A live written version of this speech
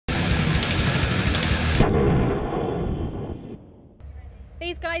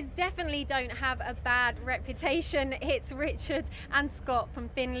These guys definitely don't have a bad reputation. It's Richard and Scott from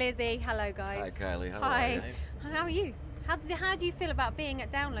Thin Lizzy. Hello, guys. Hi, Kylie. How Hi. are you? How are you? How do you feel about being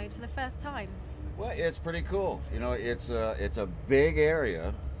at Download for the first time? Well, it's pretty cool. You know, it's a big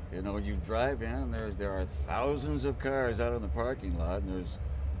area. You know, you drive in, there are thousands of cars out in the parking lot, and there's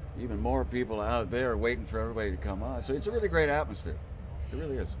even more people out there waiting for everybody to come on. So it's a really great atmosphere. It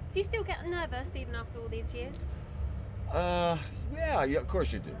really is. Do you still get nervous even after all these years? Yeah, of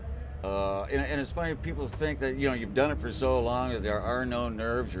course you do. And it's funny, people think that, you know, you've done it for so long that there are no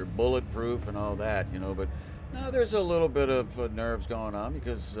nerves, you're bulletproof and all that, you know, but no, there's a little bit of nerves going on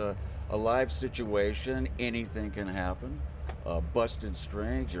because a live situation, anything can happen. Busted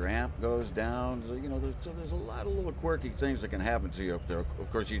strings, your amp goes down, you know, there's a lot of little quirky things that can happen to you up there.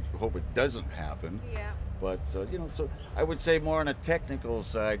 Of course, you hope it doesn't happen. Yeah. But, you know, so I would say more on a technical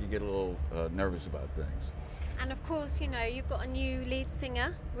side, you get a little nervous about things. And of course, you know, you've got a new lead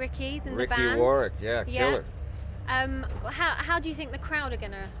singer, Ricky's in the band. Ricky Warwick, yeah, killer. How do you think the crowd are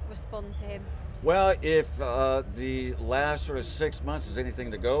going to respond to him? Well, if the last sort of 6 months is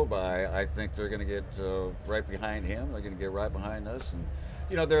anything to go by, I think they're going to get right behind him. They're going to get right behind us, and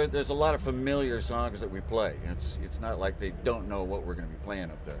you know, there's a lot of familiar songs that we play. It's not like they don't know what we're going to be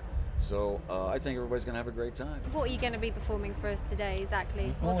playing up there. So I think everybody's going to have a great time. What are you going to be performing for us today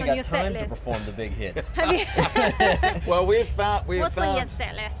exactly? Well, What's we on got your time set list? to perform the big hits. Well, What's on your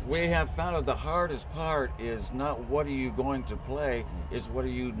set list? We have found out the hardest part is not what are you going to play, is what are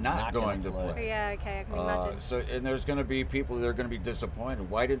you not going to play. Yeah, okay, I can imagine. And there's going to be people that are going to be disappointed.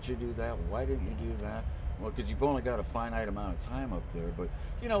 Why didn't you do that? Why didn't you do that? Well, because you've only got a finite amount of time up there. But,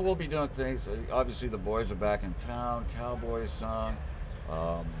 you know, we'll be doing things. Obviously, the boys are back in town. Cowboys song.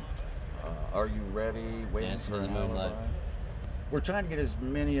 Are You Ready? Waiting Dancing for in an the Moonlight. Alibi. We're trying to get as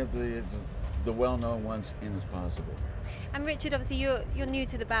many of the well-known ones in as possible. And Richard, obviously you're new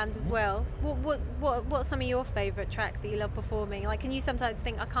to the band as well. What are some of your favourite tracks that you love performing? Like, can you sometimes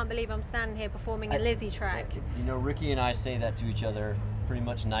think, I can't believe I'm standing here performing a Lizzy track? You know, Ricky and I say that to each other pretty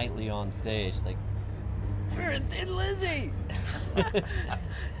much nightly on stage. Like, we're in Thin Lizzy.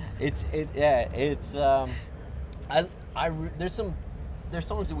 There's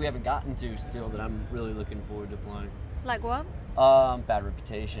songs that we haven't gotten to still that I'm really looking forward to playing. Like what? Bad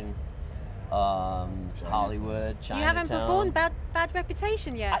Reputation, Hollywood, Chinatown. You haven't performed Bad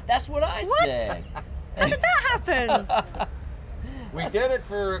Reputation yet? That's what I said. How did that happen? We did it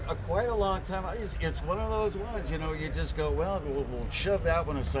for quite a long time. It's one of those ones, you know, you just go, well, we'll shove that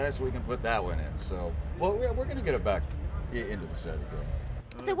one aside so we can put that one in. So, well, we're going to get it back into the set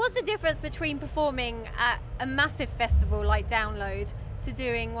again. So what's the difference between performing at a massive festival like Download to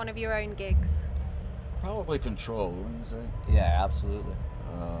doing one of your own gigs? Probably control, wouldn't you say? Yeah, absolutely.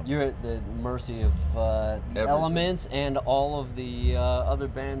 You're at the mercy of elements and all of the other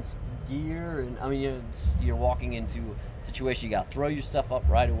bands' gear, and I mean, you're walking into a situation you got to throw your stuff up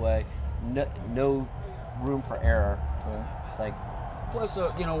right away. No room for error. It's like, plus,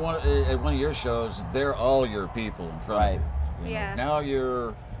 you know, at one of your shows, they're all your people in front of you. You know,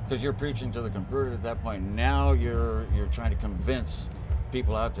 now because you're preaching to the converted at that point. Now you're trying to convince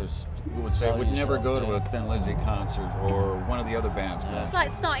people out there who would say would never go to a Thin Lizzy concert or one of the other bands. Yeah. It's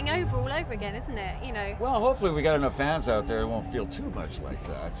like starting over all over again, isn't it? You know. Well, hopefully we got enough fans out there who won't feel too much like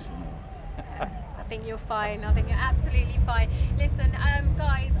that. You know. I think you're fine. I think you're absolutely fine. Listen,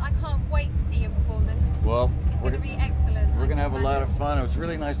 guys, I can't wait to see your performance. Well, it's going to be excellent. We're going to have a lot of fun. It was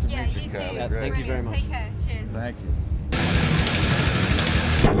really nice to meet you, too. Kylie. Thank you very much. Take care. Cheers. Thank you.